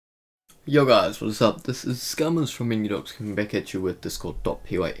Yo guys, what is up? This is Scummers from MenuDocs coming back at you with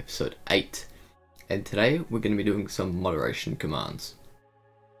Discord.py episode 8, and today we're going to be doing some moderation commands.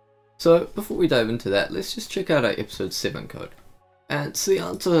 So before we dive into that, let's just check out our episode 7 code. And so the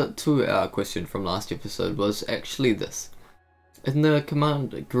answer to our question from last episode was actually this. In the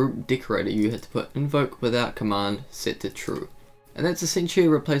command group decorator you had to put invoke without command set to true, and that's essentially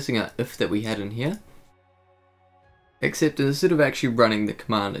replacing our if that we had in here. Except instead of actually running the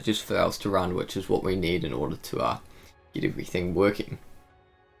command, it just fails to run, which is what we need in order to get everything working.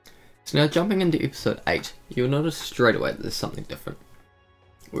 So now jumping into episode 8, you'll notice straight away that there's something different.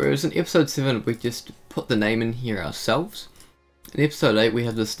 Whereas in episode 7 we just put the name in here ourselves, in episode 8 we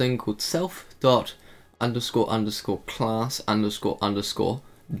have this thing called self.__class__dot_.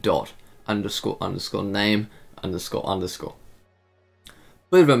 Name__.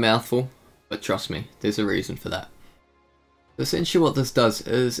 Bit of a mouthful, but trust me, there's a reason for that. Essentially what this does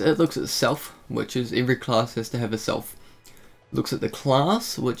is it looks at self, which is every class has to have a self. It looks at the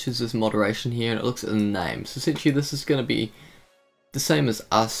class, which is this moderation here, and it looks at the name. So essentially this is going to be the same as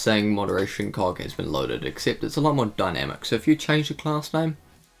us saying moderation cog has been loaded, except it's a lot more dynamic. So if you change the class name,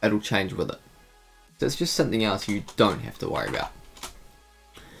 it'll change with it. So it's just something else you don't have to worry about.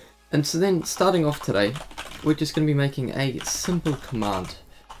 And so then starting off today, we're just going to be making a simple command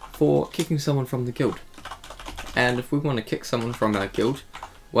for kicking someone from the guild. And if we want to kick someone from our guild,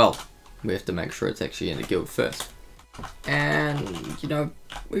 well, we have to make sure it's actually in the guild first. And, you know,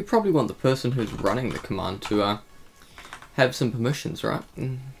 we probably want the person who's running the command to have some permissions, right?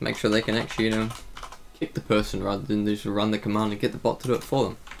 And make sure they can actually, you know, kick the person rather than just run the command and get the bot to do it for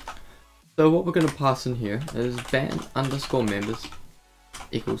them. So what we're going to pass in here is ban_members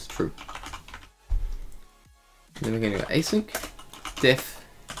equals true. And then we're going to go async, def,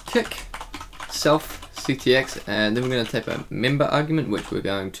 kick, self, CTX, and then we're going to type a member argument, which we're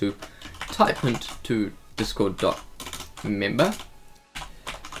going to type into discord.member.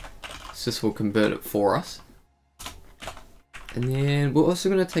 So this will convert it for us. And then we're also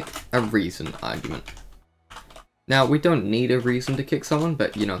going to take a reason argument. Now we don't need a reason to kick someone,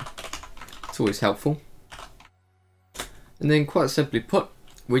 but you know, it's always helpful. And then quite simply put,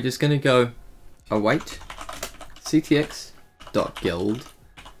 we're just going to go await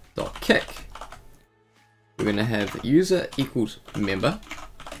ctx.guild.kick. We're going to have user equals member,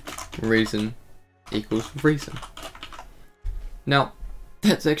 reason equals reason. Now,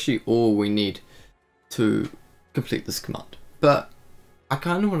 that's actually all we need to complete this command. But I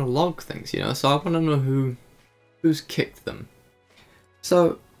kind of want to log things, you know, so I want to know who's kicked them.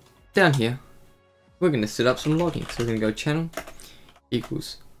 So down here, we're going to set up some logging. So we're going to go channel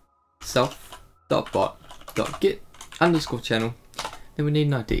equals self.bot.get_channel. Then we need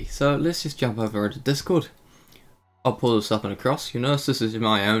an ID. So let's just jump over into Discord. I'll pull this up and across. You'll notice this is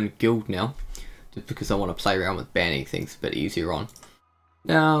my own guild now, just because I want to play around with banning things a bit easier on.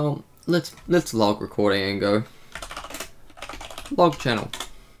 Now let's log recording and go log channel.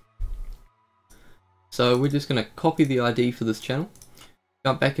 So we're just going to copy the ID for this channel,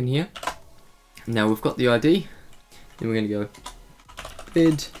 jump back in here. Now we've got the ID. Then we're going to go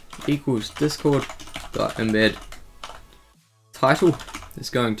embed equals discord.embed. Title is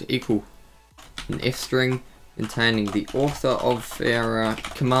going to equal an F string containing the author of our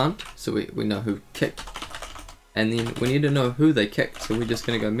command, so we know who kicked, and then we need to know who they kicked, so we're just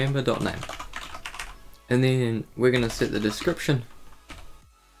going to go member.name, and then we're going to set the description.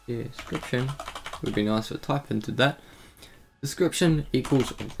 Description would be nice to type into that. Description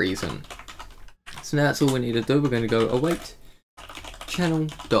equals reason. So now that's all we need to do. We're going to go await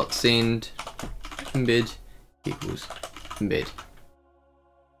channel.send embed equals embed.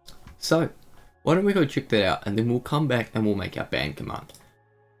 So why don't we go check that out, and then we'll come back and we'll make our ban command.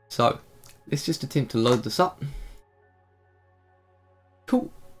 So let's just attempt to load this up.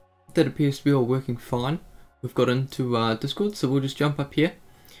 Cool, that appears to be all working fine. We've got into Discord, so we'll just jump up here,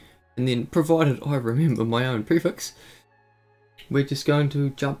 and then provided I remember my own prefix, we're just going to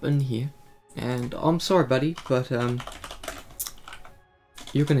jump in here. And I'm sorry buddy, but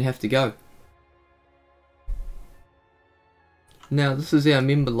you're gonna have to go. Now this is our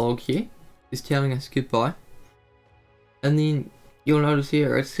member log here. Is telling us goodbye, and then you'll notice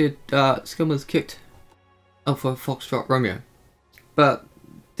here it said Scummers kicked Alpha Foxtrot Romeo, but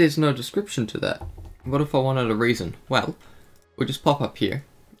there's no description to that. What if I wanted a reason? Well, we'll just pop up here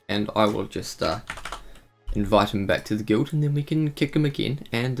and I will just invite him back to the guild, and then we can kick him again,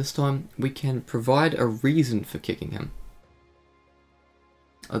 and this time we can provide a reason for kicking him.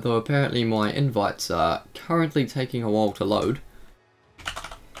 Although apparently my invites are currently taking a while to load.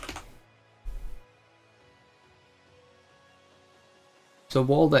 So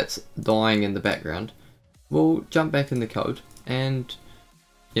while that's dying in the background, we'll jump back in the code and,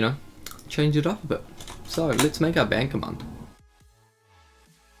 you know, change it up a bit. So let's make our ban command.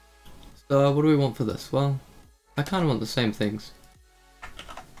 So what do we want for this? Well, I kind of want the same things,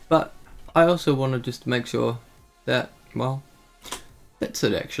 but I also want to just make sure that, well, that's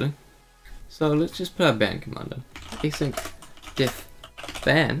it actually. So let's just put our ban command in. Async def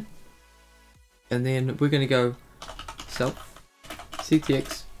ban, and then we're going to go self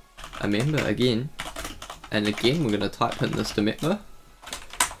ctx a member again, and again we're going to type in this to member.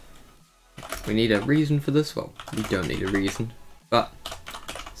 We need a reason for this. Well, we don't need a reason, but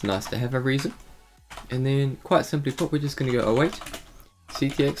it's nice to have a reason. And then quite simply put, we're just going to go await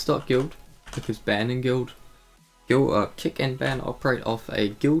ctx.guild, because ban and guild kick and ban operate off a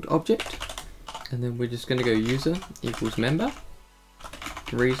guild object. And then we're just going to go user equals member,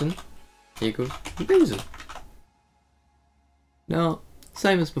 reason equals reason. Now,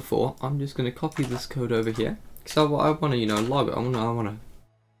 same as before, I'm just going to copy this code over here. So I want to, you know, log it. I want to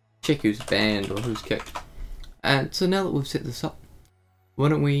check who's banned or who's kicked. And so now that we've set this up, why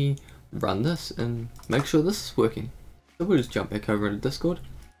don't we run this and make sure this is working. So we'll just jump back over into Discord.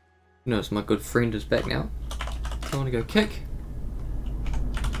 Notice my good friend is back now. So I want to go kick.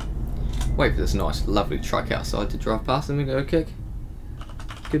 Wait for this nice lovely truck outside to drive past and we go kick.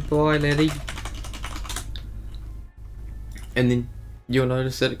 Goodbye laddie. And then you'll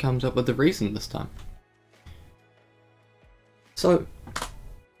notice that it comes up with the reason this time. So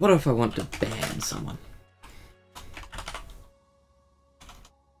what if I want to ban someone?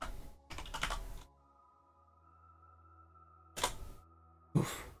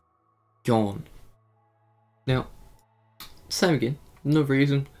 Oof. Gone. Now, same again, no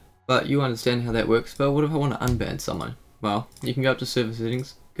reason, but you understand how that works. But what if I want to unban someone? Well, you can go up to server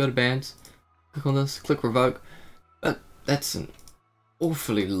settings, go to bans, click on this, click revoke, but that's an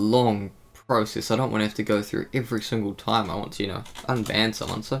awfully long process. I don't want to have to go through every single time I want to, you know, unban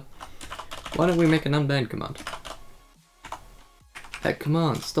someone. So why don't we make an unban command? At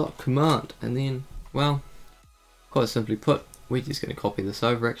command, stop command, and then, well, quite simply put, we're just going to copy this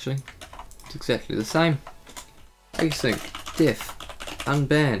over actually. It's exactly the same. Async def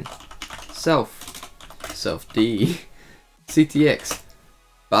unban self d ctx,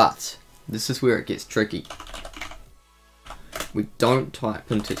 but this is where it gets tricky. We don't type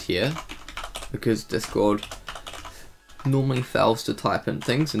into here because Discord normally fails to type in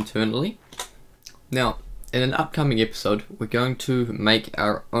things internally. Now, in an upcoming episode, we're going to make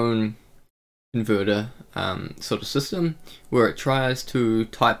our own converter sort of system where it tries to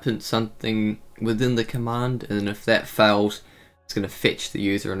type in something within the command, and if that fails, it's going to fetch the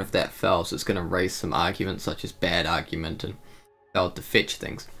user, and if that fails, it's going to raise some arguments such as bad argument and failed to fetch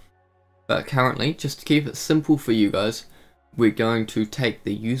things. But currently, just to keep it simple for you guys, we're going to take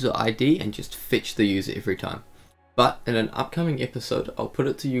the user ID and just fetch the user every time. But in an upcoming episode, I'll put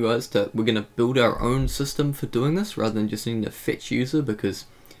it to you guys that we're going to build our own system for doing this rather than just needing to fetch user, because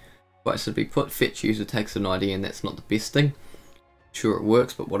quite simply put, fetch user takes an ID and that's not the best thing. Sure, it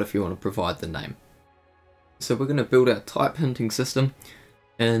works, but what if you want to provide the name? So we're going to build our type hinting system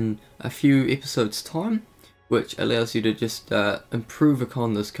in a few episodes time, which allows you to just improve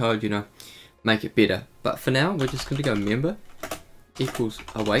upon this code, you know, make it better. But for now, we're just going to go member equals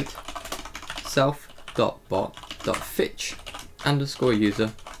await self.bot.fetch underscore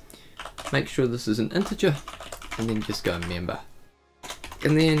user. Make sure this is an integer, and then just go member.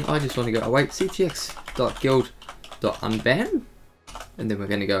 And then I just want to go await ctx.guild.unban, and then we're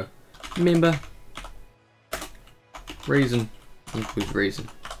going to go member reason equals reason.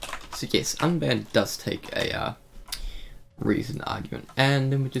 So yes, unban does take a reason argument,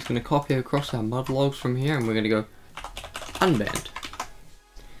 and then we're just going to copy across our mud logs from here, and we're going to go unbanned.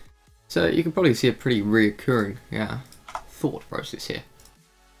 So you can probably see a pretty reoccurring thought process here.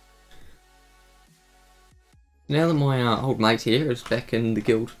 Now that my old mate here is back in the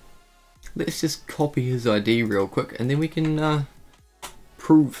guild, let's just copy his ID real quick, and then we can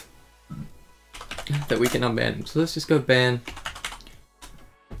prove that we can unban him. So let's just go ban.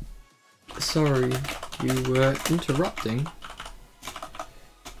 Sorry, you were interrupting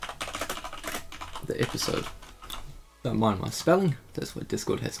the episode. Don't mind my spelling, that's why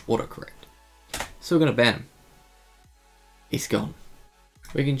Discord has autocorrect. So we're gonna ban him. He's gone.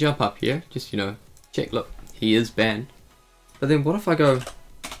 We can jump up here, just, you know, check, look, he is banned. But then what if I go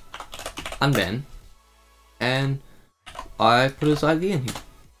unban and I put his ID in here?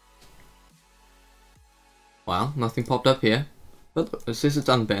 Well, nothing popped up here, but look, it says it's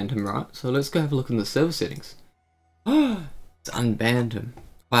unbanned him, right? So let's go have a look in the server settings. It's unbanned him.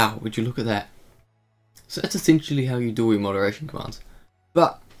 Wow, would you look at that? So that's essentially how you do your moderation commands.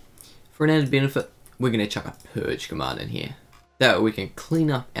 But for an added benefit, we're going to chuck a purge command in here. That way we can clean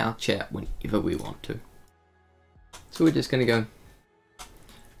up our chat whenever we want to. So we're just going to go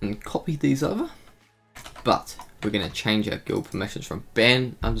and copy these over. But we're going to change our guild permissions from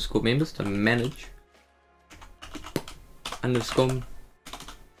ban_members to manage _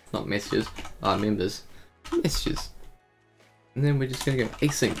 not messages, members, messages. And then we're just going to go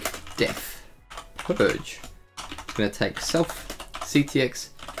async def purge. It's going to take self, CTX,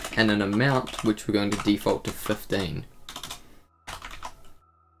 and an amount which we're going to default to 15.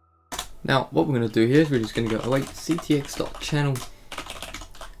 Now what we're going to do here is we're just going to go await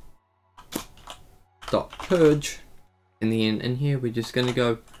ctx.channel.purge, and then in here we're just going to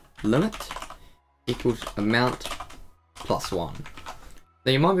go limit equals amount plus 1.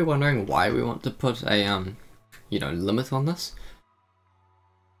 Now you might be wondering why we want to put a limit on this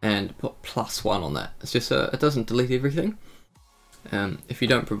and put plus 1 on that. It's just it doesn't delete everything. If you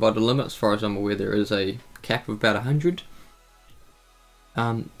don't provide a limit, as far as I'm aware, there is a cap of about 100.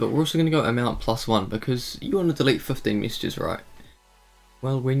 But we're also going to go amount plus 1 because you want to delete 15 messages, right?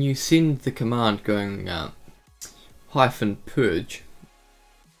 Well, when you send the command going -purge,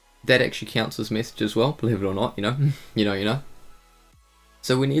 that actually counts as message as well, believe it or not, you know.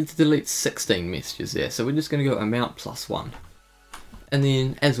 So we need to delete 16 messages there, so we're just going to go amount plus 1. And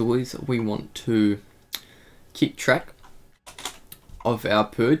then, as always, we want to keep track of our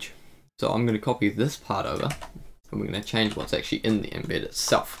purge. So I'm going to copy this part over, and we're going to change what's actually in the embed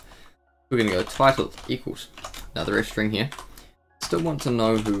itself. We're going to go title equals, now the ref string here. Still want to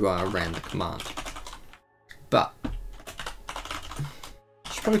know who ran the command. But,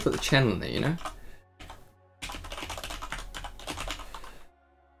 I should probably put the channel in there, you know.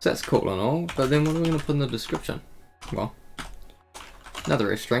 So that's cool and all, but then what are we going to put in the description? Well,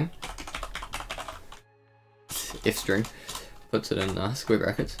 another F string. F string. Puts it in square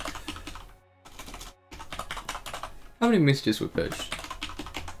brackets. How many messages were purged?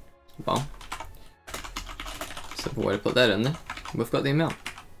 Well, simple way to put that in there. We've got the amount.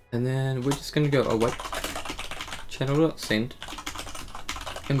 And then we're just going to go await channel.send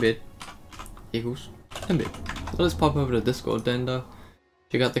embed equals embed. So let's pop over to Discord and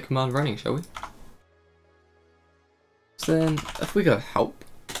check out the command running, shall we? So then, if we go help,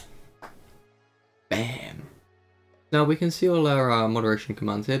 bam. Now we can see all our moderation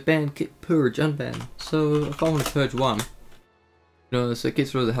commands here: ban, git, purge, unban. So if I want to purge one, so it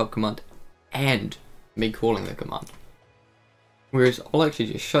gets rid of the help command and me calling the command. Whereas I'll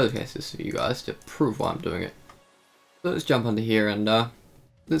actually just showcase this for you guys to prove why I'm doing it. So let's jump under here and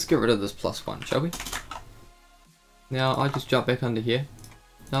let's get rid of this +1, shall we? Now I just jump back under here.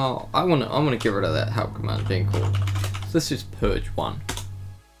 Now I want to get rid of that help command being called. So let's just purge one.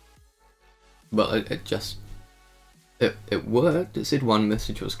 Well, it worked. It said one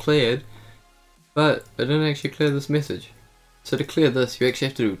message was cleared, but it didn't actually clear this message. So to clear this, you actually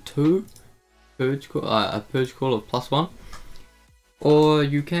have to do two purge call, a purge call of +1, or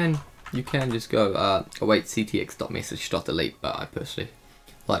you can just go await ctx.message.delete. But I personally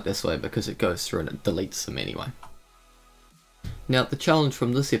like this way because it goes through and it deletes them anyway. Now the challenge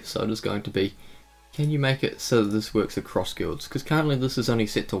from this episode is going to be, can you make it so that this works across guilds? Because currently this is only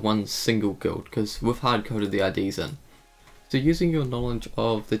set to one single guild because we've hard coded the IDs in. So using your knowledge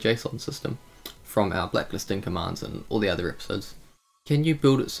of the JSON system from our blacklisting commands and all the other episodes, can you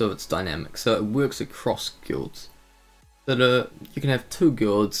build it so it's dynamic, so it works across guilds? That you can have two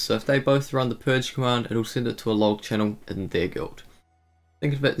guilds, so if they both run the purge command, it'll send it to a log channel in their guild.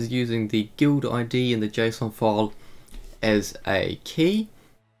 Think of it as using the guild ID in the JSON file as a key,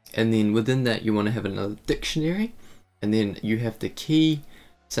 and then within that you want to have another dictionary, and then you have the key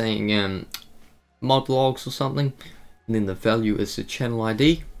saying mod logs or something, and then the value is the channel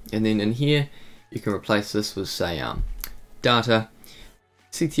ID, and then in here you can replace this with say data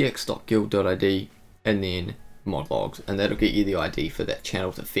ctx.guild.id and then mod logs, and that'll get you the ID for that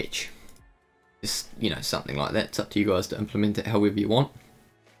channel to fetch. Just, something like that. It's up to you guys to implement it however you want,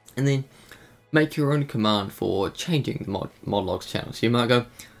 and then make your own command for changing the mod logs channel. So you might go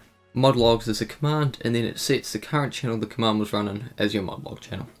mod logs as a command, and then it sets the current channel the command was running as your mod log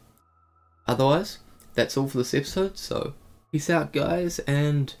channel. Otherwise, that's all for this episode, so peace out guys,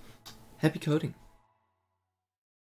 and happy coding.